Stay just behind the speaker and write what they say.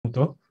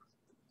Akimoto.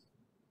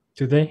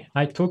 Today,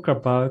 I talk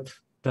about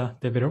the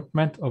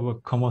development of a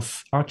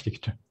commons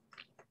architecture.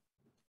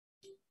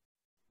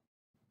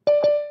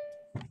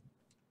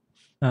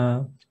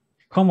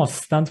 Commons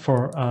stands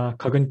for a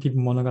cognitive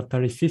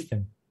monogatari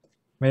system,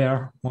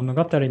 where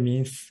monogatari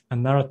means a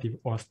narrative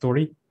or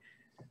story.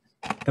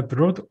 The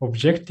broad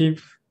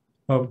objective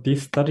of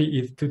this study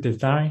is to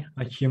design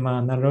a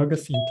human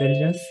analogous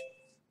intelligence,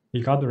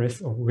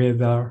 regardless of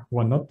whether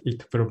or not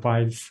it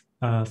provides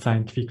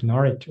scientific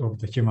knowledge of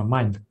the human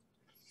mind.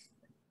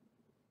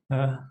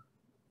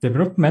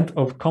 Development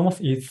of commons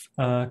is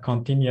a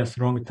continuous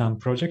long-term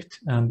project,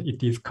 and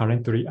it is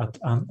currently at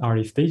an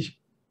early stage.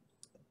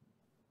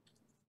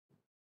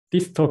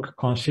 This talk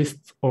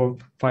consists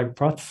of 5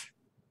 parts.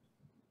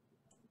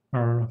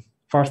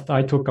 First,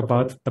 I talk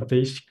about the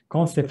basic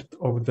concept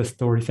of the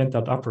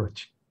story-centered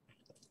approach.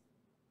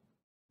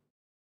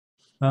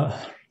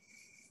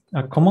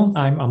 A common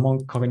aim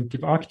among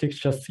cognitive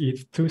architectures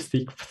is to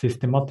seek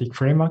systematic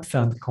frameworks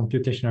and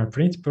computational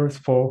principles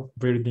for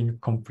building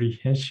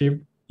comprehensive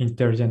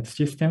intelligent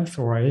systems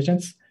or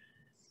agents.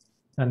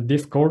 And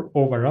this goal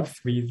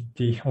overlaps with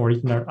the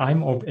original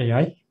aim of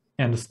AI,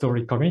 and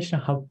story cognition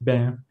has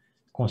been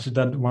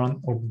considered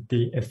one of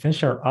the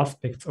essential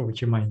aspects of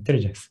human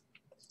intelligence.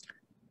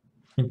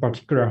 In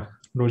particular,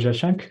 Roger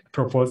Schank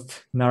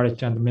proposed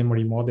knowledge and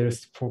memory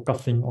models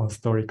focusing on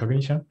story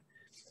cognition.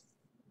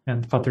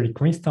 And Patrick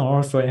Winston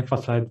also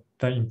emphasized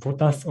the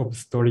importance of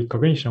story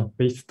cognition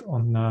based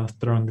on a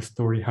strong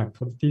story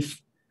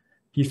hypothesis.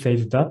 He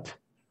says that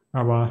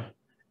our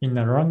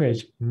inner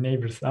language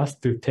enables us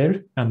to tell,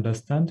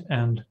 understand,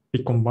 and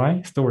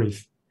recombine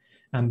stories,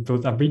 and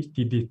those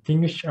abilities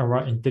distinguish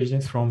our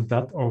intelligence from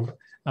that of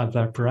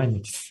other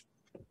primates.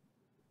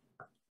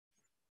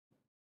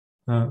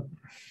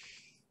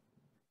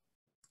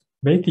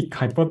 Basic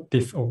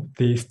hypotheses of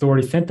the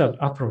story-centered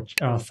approach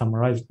are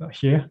summarized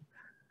here.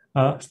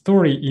 A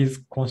story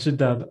is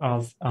considered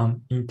as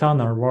an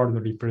internal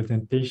world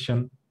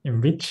representation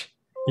in which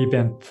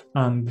events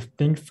and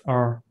things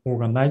are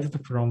organized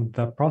from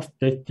the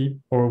perspective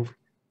of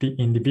the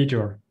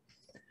individual.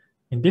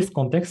 In this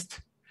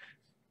context,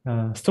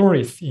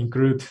 stories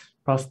include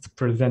past,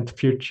 present,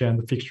 future,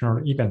 and fictional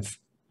events,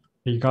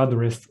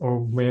 regardless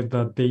of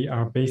whether they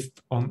are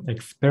based on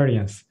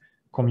experience,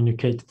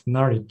 communicated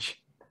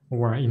knowledge,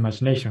 or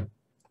imagination.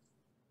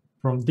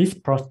 From this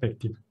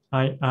perspective,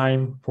 I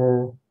aim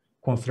for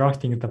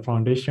constructing the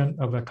foundation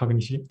of a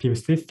cognitive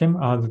system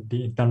as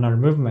the internal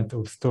movement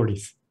of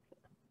stories.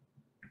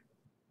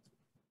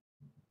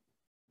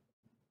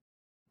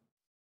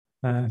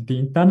 The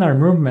internal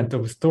movement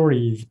of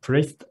story is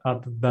placed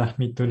at the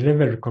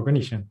mid-level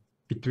cognition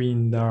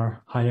between the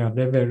higher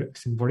level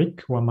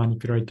symbolic or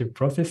manipulative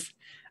process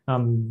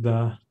and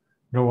the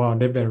lower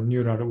level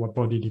neural or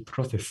bodily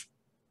process.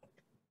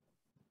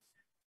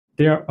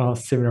 There are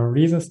several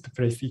reasons to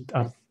place it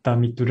at the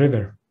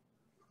mid-level.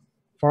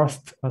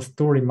 First, a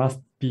story must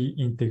be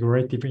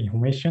integrative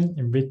information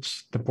in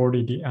which the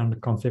bodily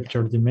and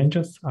conceptual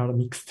dimensions are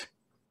mixed.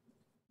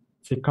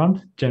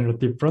 Second,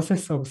 generative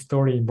process of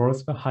story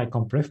involves high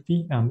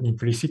complexity and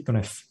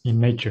implicitness in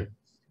nature.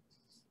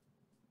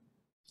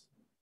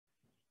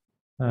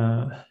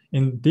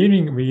 In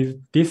dealing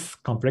with this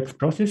complex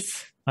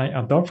process, I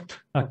adopt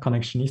a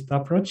connectionist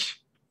approach.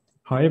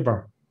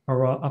 However,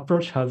 our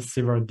approach has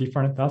several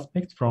different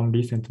aspects from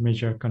recent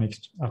major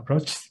connection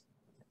approaches.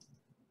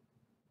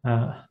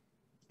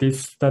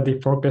 This study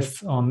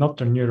focuses on not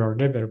the neural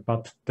level,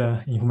 but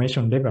the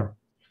information level.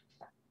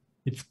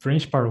 Its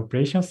principal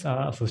operations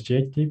are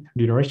associative,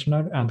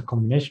 relational, and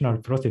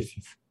combinational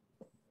processes.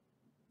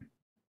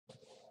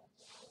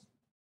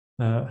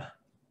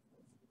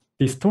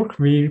 This talk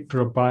will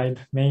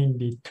provide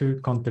mainly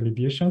 2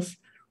 contributions.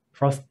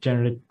 First,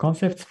 generic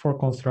concepts for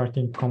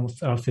constructing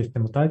commons are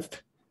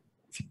systematized.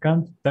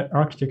 Second, the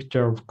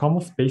architecture of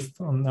commons based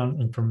on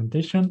an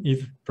implementation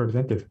is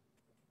presented.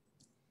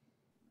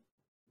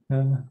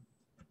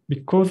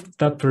 Because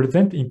the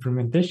present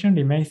implementation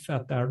remains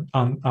at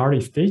an early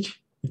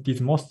stage, it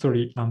is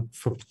mostly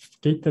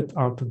unsophisticated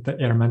at the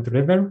element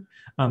level,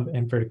 and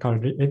empirical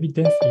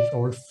evidence is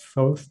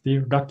also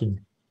still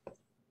lacking.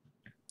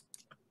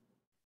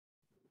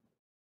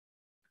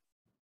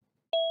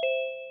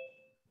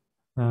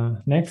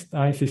 Next,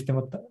 I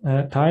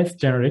systematize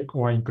generic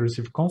or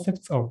inclusive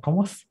concepts of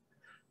commons.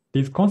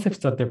 These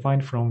concepts are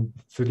defined from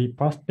 3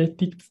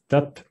 perspectives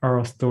that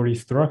are story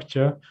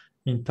structure,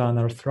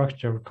 internal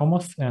structure of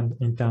commons, and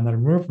internal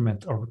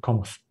movement of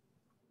commons.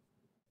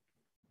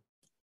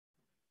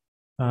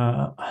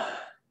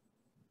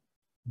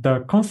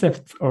 The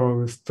concepts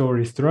of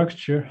story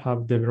structure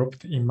have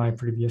developed in my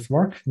previous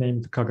work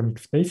named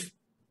Cognitive Space,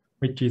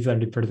 which is a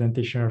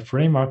representational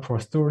framework for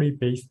story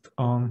based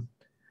on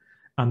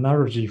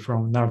analogy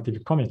from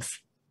narrative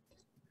comics.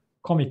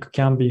 Comic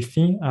can be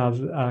seen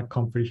as a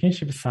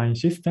comprehensive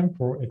science system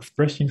for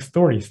expressing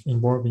stories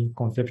involving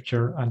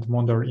conceptual and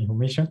modal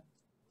information.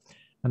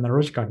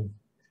 Analogically,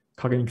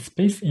 cognitive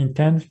space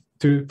intends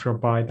to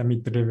provide a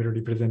mid-level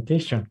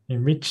representation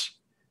in which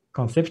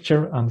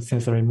conceptual and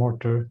sensory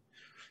motor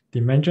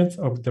dimensions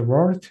of the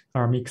world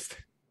are mixed.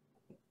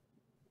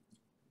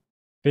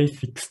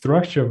 Basic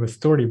structure of a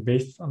story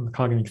based on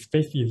cognitive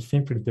space is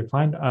simply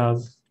defined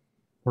as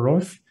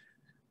follows.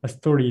 A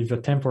story is a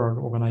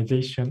temporal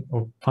organization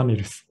of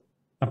panels.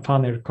 A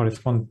panel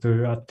corresponds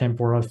to a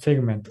temporal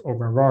segment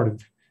of a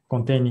world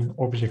containing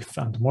objects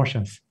and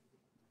motions.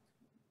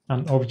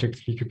 An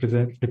object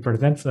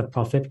represents a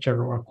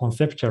perceptual or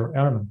conceptual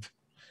element.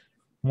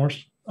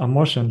 A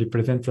motion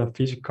represents a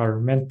physical,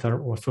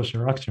 mental, or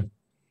social action.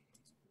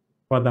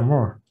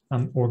 Furthermore,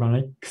 an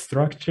organic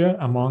structure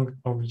among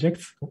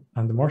objects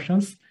and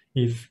motions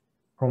is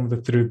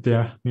formed through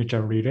their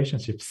mutual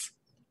relationships.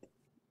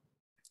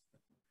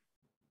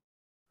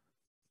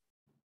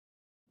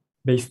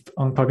 Based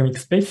on cognitive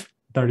space,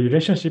 the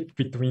relationship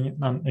between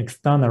an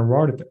external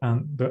world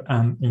and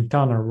an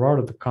internal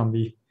world can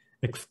be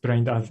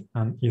explained as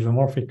an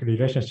isomorphic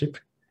relationship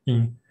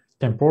in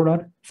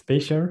temporal,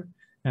 spatial,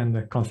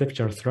 and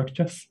conceptual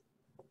structures.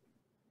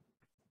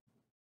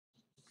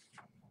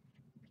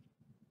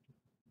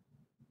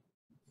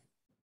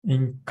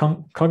 In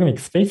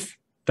cognitive space,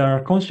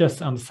 the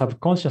conscious and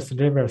subconscious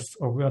levels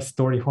of a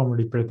story form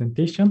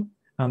representation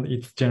and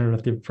its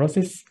generative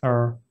process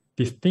are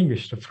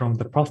distinguished from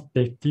the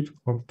perspective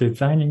of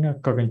designing a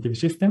cognitive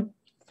system.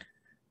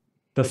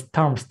 The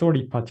term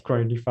story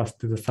particularly refers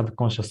to the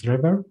subconscious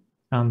level,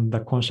 and the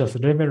conscious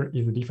level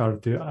is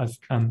referred to as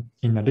an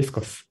inner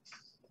discourse.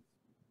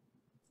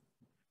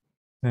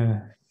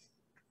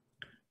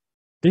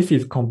 This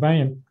is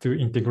combined to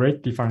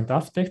integrate different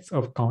aspects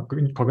of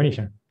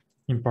cognition.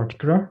 In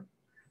particular,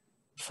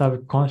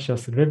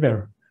 subconscious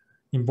level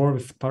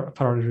involves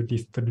parallel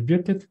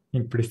distributed,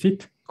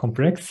 implicit,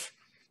 complex,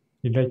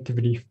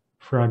 relatively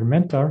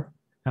fragmental,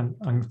 and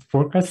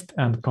unfocused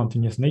and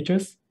continuous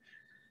natures,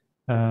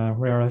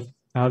 whereas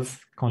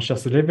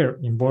conscious level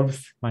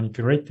involves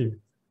manipulative,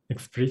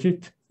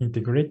 explicit,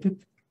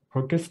 integrated,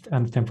 focused,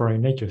 and temporary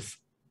natures.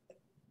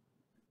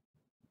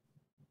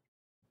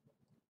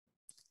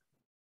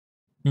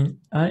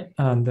 I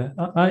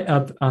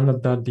add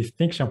another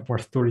distinction for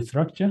story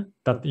structure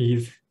that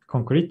is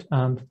concrete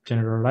and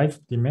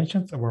generalized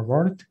dimensions of a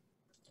world.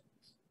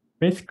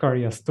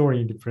 Basically, a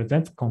story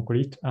represents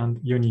concrete and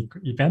unique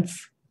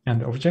events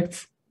and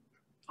objects.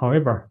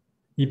 However,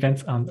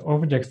 events and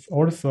objects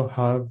also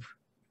have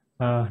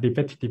a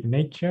repetitive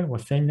nature or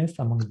sameness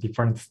among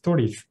different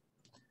stories.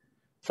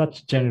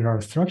 Such general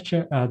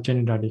structure are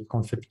generally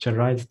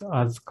conceptualized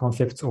as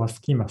concepts or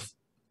schemas.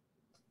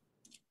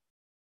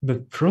 The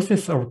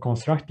process of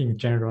constructing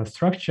general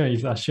structure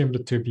is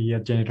assumed to be a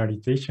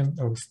generalization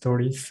of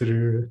stories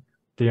through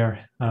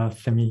their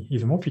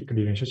semi-isomorphic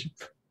relationship.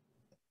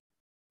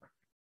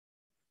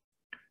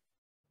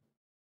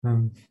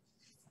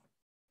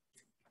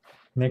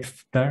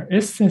 Next, the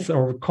essence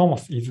of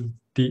commons is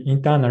the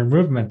internal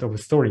movement of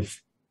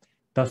stories.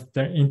 Thus,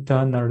 the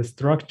internal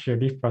structure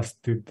refers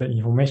to the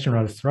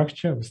informational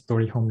structure of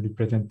story form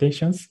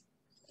representations.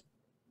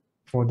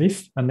 For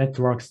this, a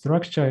network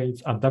structure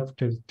is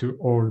adapted to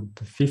all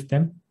the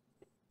system.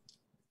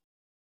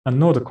 A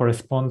node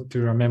corresponds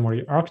to a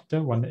memory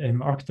actor, one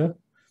M actor.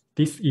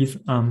 This is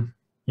an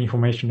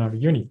informational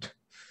unit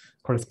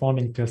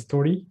corresponding to a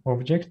story,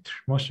 object,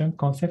 motion,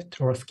 concept,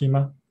 or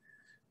schema.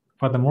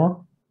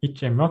 Furthermore,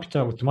 each M actor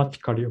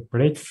automatically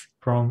operates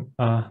from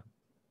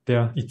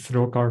its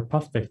local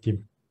perspective.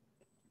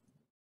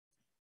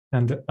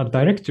 And a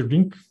direct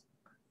link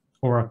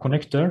or a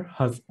connector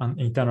has an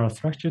internal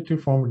structure to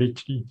form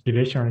rich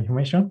relational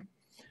information.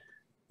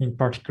 In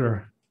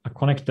particular, a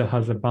connector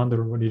has a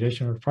bundle of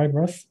relational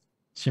fibers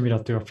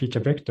similar to a feature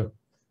vector.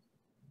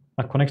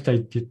 A connector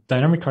is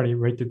dynamically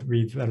weighted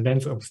with a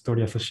length of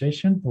story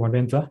association or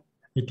length.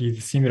 It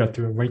is similar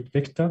to a weight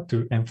vector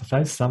to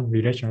emphasize some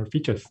relational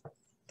features.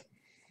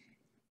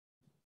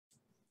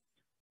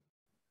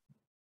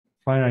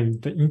 Finally,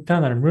 the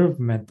internal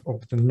movement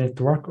of the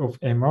network of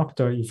M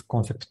actor is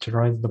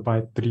conceptualized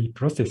by three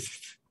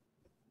processes.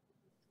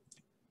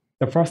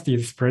 The first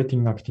is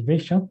splitting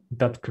activation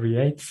that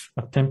creates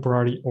a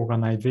temporary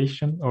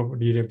organization of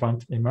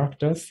relevant M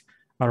actors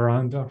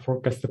around a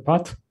focused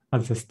path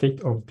as the state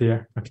of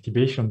their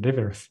activation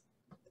levels.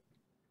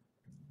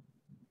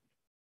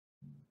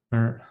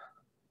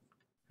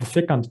 The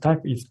second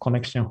type is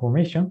connection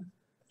formation.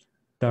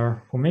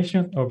 The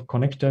formation of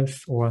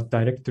connectors or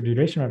direct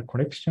relational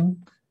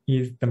connection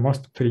is the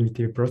most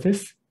primitive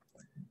process.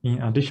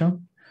 In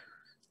addition,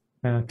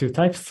 two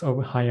types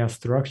of higher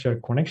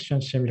structural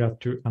connection similar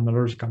to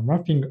analogical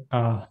mapping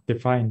are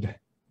defined.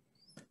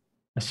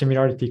 A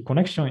similarity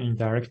connection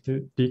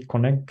indirectly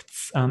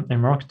connects an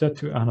M actor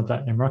to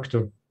another M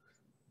actor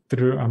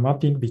through a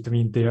mapping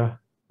between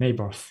their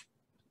neighbors.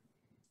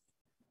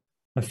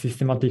 A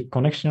systematic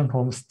connection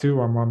forms two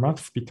or more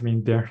maps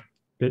between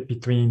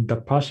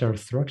the partial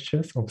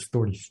structures of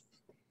stories.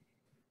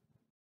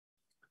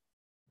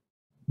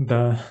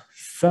 The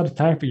third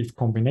type is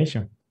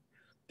combination.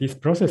 This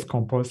process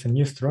composes a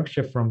new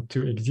structure from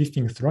two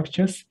existing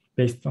structures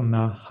based on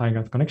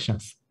higher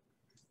connections.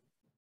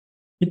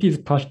 It is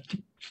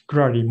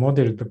particularly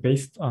modeled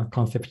based on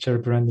conceptual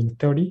branding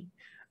theory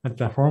as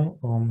a form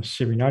of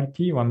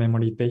similarity or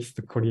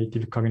memory-based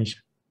creative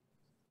cognition.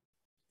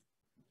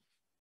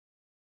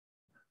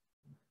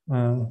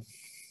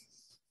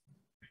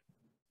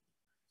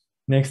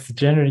 Next,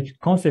 generic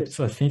concepts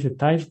are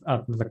synthesized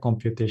at the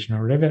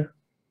computational level.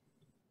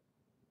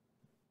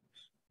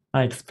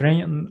 I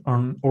explain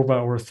an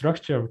overall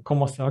structure of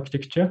COMOS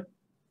architecture.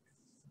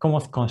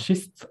 COMOS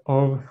consists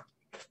of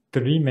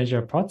three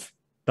major parts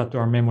that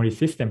are memory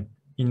system,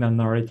 inner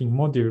narrating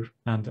module,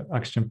 and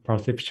action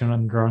perception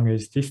and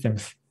language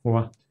systems,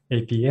 or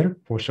APL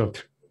for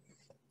short.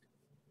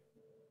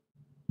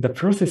 The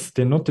process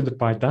denoted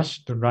by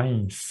dashed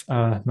lines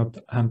are not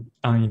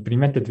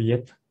unimplemented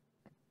yet.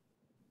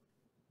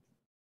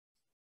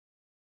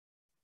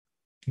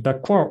 The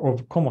core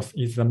of COMOS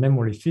is a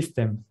memory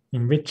system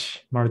in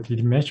which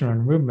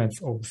multidimensional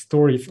movements of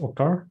stories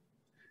occur.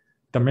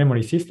 The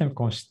memory system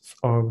consists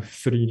of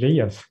three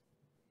layers.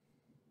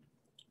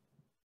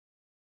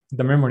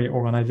 The memory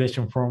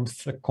organization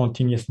forms a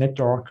continuous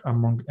network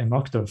among M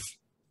actors.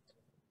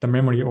 The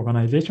memory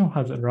organization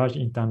has a large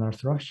internal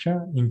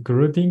structure,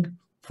 including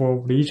 4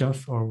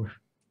 regions of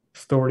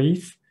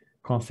stories,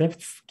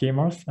 concepts,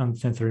 schemas, and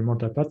sensory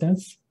motor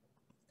patterns.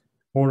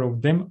 All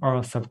of them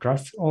are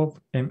subclasses of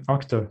M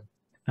actor,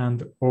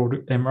 and all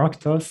M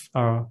actors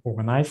are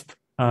organized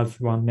as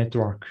one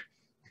network.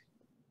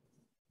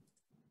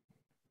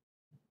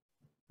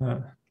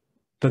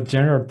 The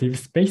generative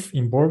space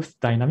involves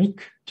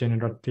dynamic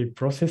generative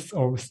process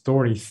of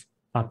stories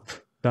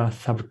at the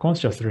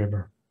subconscious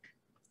level.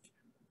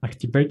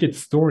 Activated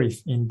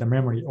stories in the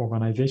memory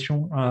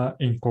organization are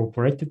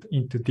incorporated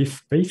into this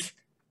space,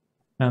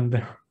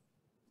 and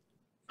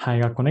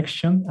higher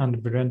connection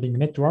and blending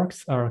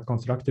networks are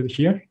constructed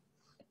here.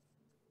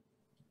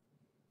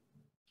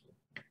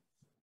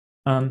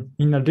 And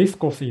inner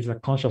discourse is a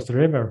conscious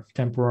level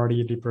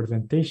temporary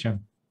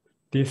representation.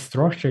 This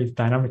structure is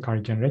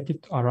dynamically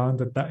generated around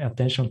the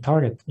attention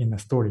target in a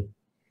story.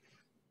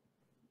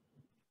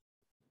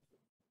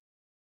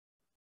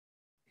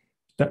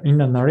 The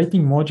inner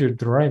narrating module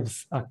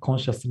drives a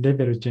conscious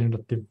level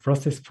generative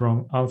process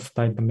from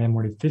outside the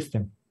memory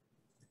system.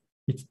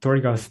 It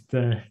triggers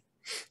the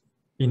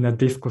inner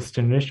discourse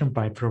generation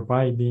by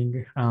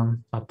providing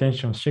an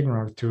attention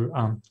signal to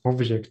an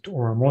object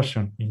or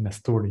motion in a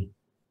story.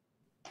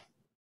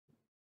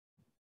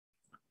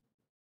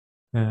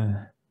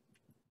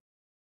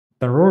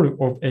 The role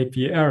of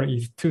APL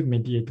is to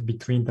mediate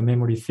between the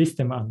memory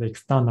system and the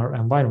external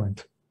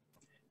environment.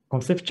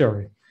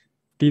 Conceptually,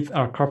 these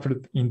are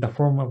coupled in the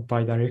form of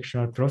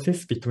bidirectional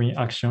process between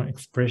action,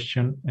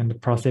 expression,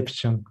 and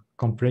perception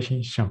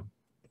comprehension.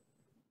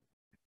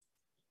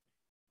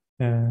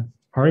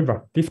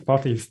 However, this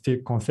part is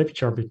still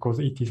conceptual because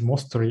it is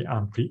mostly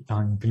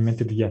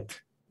unimplemented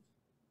yet.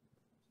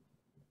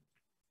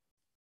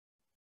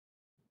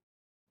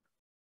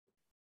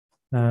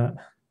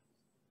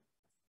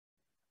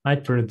 I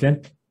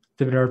present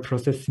several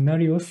process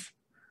scenarios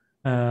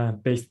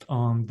based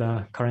on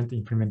the current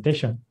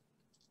implementation.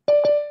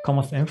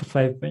 COMOS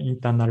emphasizes the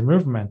internal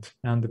movement,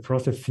 and the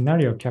process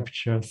scenario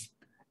capture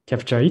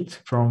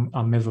it from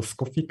a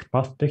mesoscopic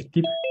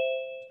perspective.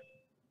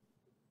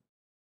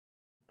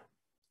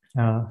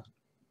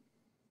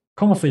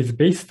 COMOS is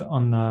based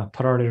on a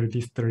parallel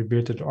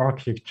distributed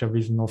architecture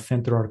with no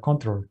central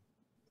control.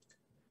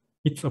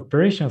 Its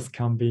operations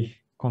can be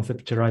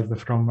conceptualized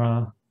from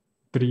a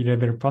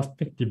 3-level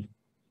perspective.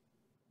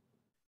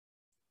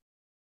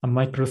 A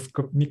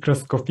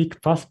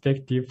microscopic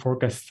perspective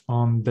focuses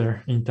on the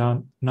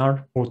internal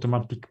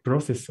automatic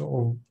process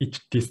of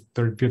each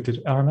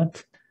distributed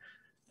element,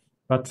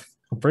 but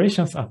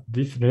operations at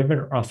this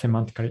level are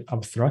semantically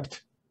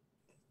abstract.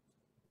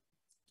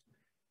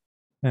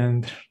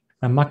 And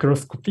a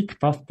macroscopic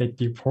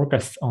perspective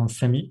focuses on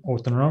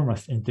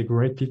semi-autonomous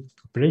integrated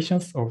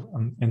operations of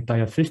an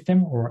entire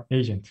system or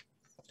agent.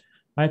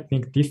 I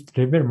think this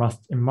level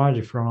must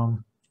emerge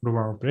from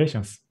lower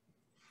operations.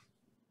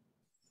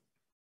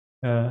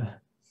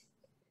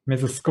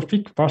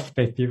 Mesoscopic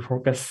perspective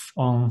focuses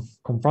on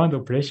compound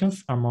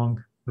operations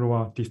among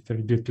lower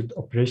distributed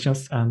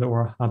operations and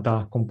or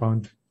other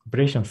compound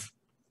operations.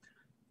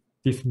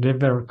 This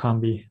level can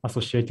be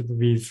associated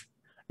with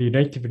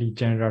relatively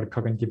general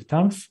cognitive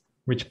terms,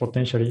 which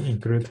potentially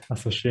include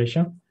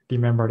association,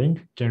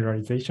 remembering,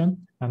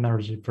 generalization,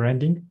 analogy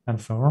blending, and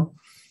so on.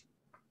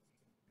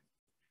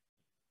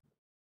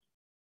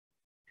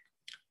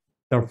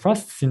 The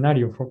first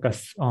scenario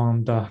focuses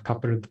on the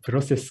coupled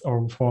process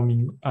of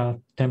forming a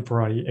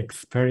temporary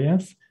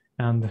experience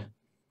and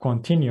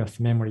continuous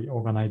memory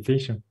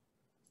organization.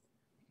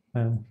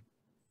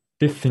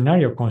 This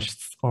scenario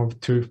consists of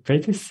 2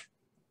 phases.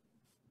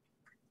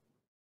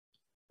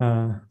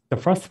 The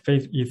first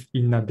phase is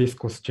inner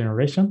discourse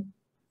generation,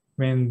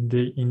 when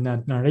the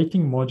inner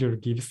narrating module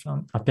gives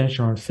an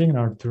attentional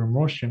signal to a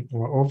motion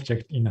or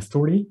object in a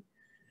story.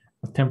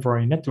 A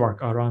temporary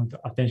network around the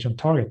attention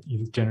target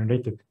is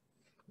generated.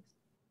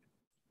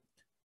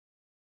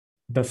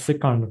 The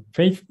second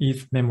phase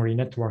is memory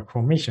network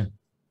formation.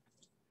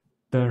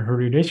 the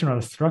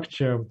relational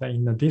structure of the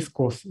inner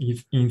discourse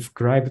is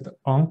inscribed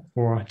on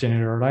or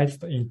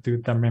generalized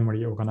into the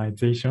memory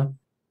organization.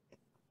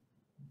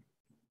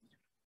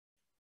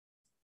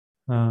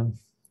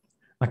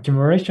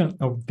 Accumulation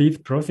of these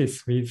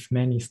processes with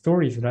many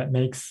stories that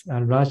makes a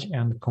large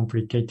and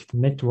complicated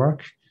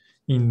network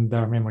in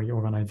the memory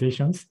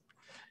organizations.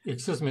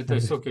 Excuse me,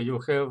 Taisuke, you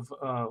have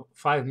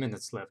 5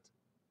 minutes left.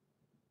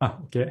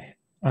 Okay,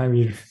 I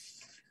will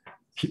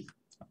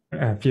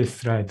few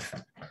slides.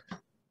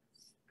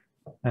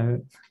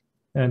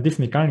 This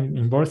mechanism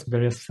involves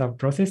various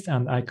sub-processes,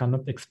 and I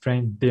cannot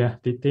explain their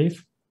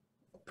details.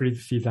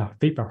 Please see the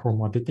paper for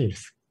more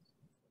details.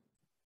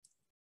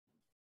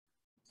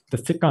 The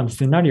second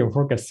scenario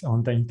focuses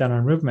on the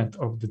internal movement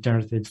of the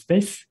generative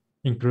space,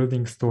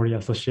 including story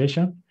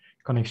association,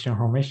 connection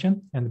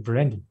formation, and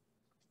blending.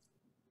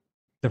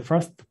 The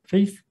first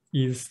phase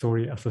is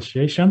story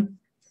association.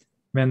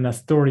 When a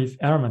story's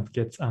element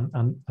gets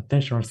an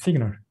attentional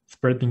signal,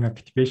 spreading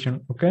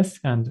activation occurs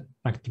and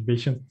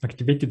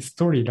activated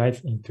story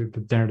lies into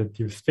the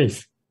generative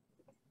space.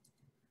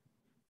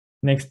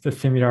 Next, the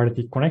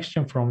similarity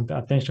connection from the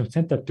attention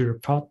center to the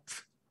part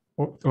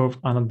of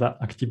another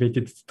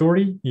activated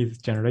story is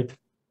generated.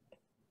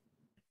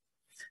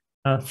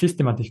 A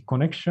systematic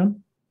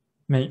connection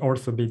may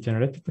also be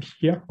generated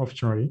here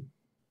optionally.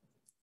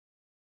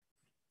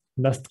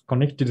 Last,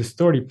 connected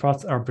story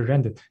parts are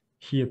blended.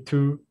 Here,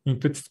 two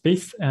input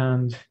space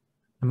and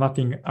a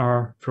mapping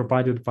are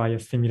provided by a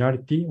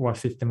similarity or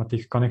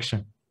systematic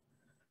connection.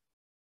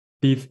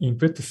 These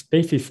input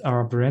spaces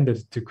are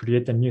blended to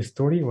create a new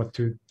story or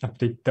to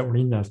update the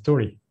original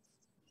story.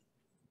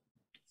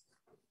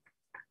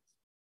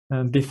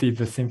 And this is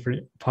a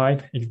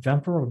simplified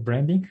example of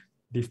blending.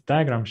 This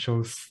diagram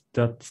shows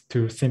that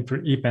two simple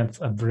events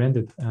are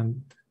blended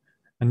and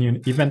a new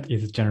event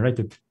is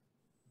generated.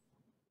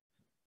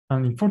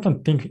 An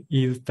important thing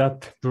is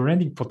that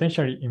blending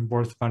potentially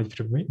involves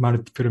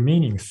multiple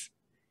meanings.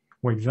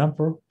 For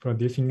example,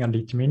 producing a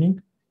rich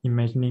meaning,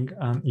 imagining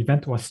an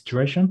event or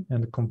situation,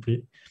 and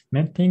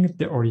complementing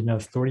the original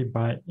story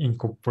by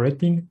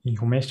incorporating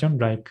information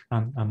like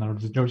an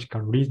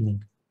analogical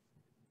reasoning.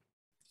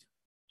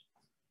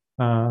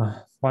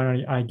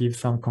 Finally, I give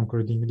some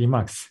concluding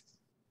remarks.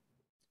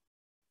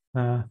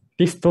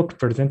 This talk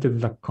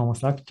presented the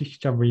commons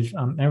architecture with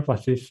an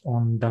emphasis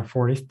on the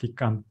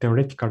holistic and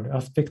theoretical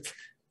aspects.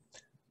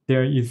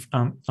 There is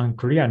an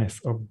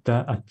unclearness of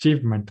the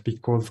achievement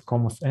because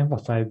commons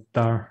emphasize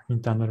the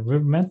internal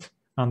movement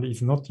and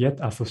is not yet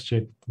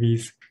associated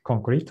with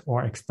concrete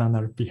or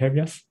external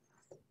behaviors.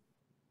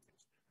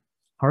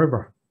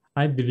 However,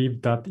 I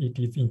believe that it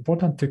is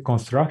important to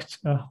construct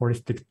a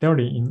holistic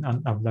theory in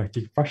an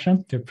abductive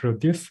fashion to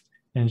produce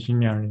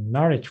engineering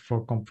knowledge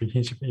for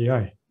comprehensive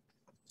AI.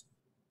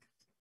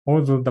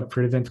 Although the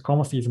present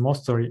commons is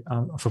mostly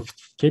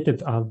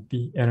sophisticated at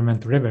the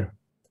element level,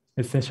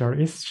 essential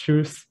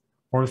issues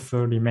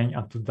also remain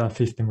at the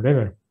system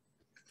level.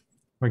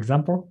 For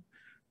example,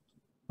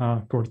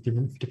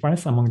 qualitative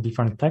difference among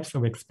different types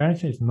of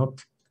experience is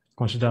not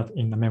considered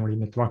in the memory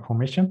network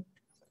formation.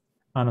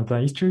 Another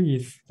issue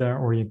is the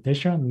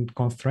orientation and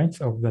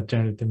constraints of the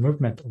generative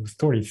movement of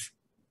stories.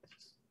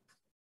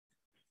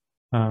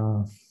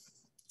 Thank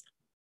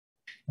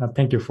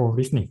you for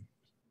listening.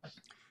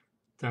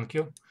 Thank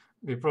you.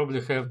 We probably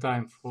have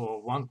time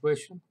for one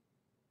question.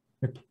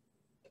 Okay.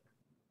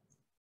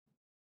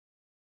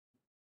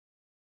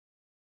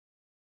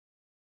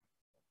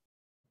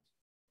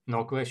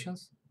 No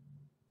questions?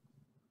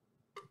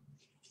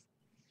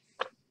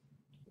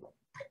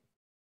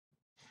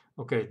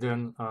 Okay,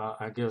 then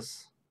I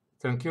guess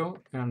thank you,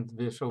 and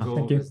we shall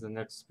go with the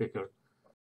next speaker.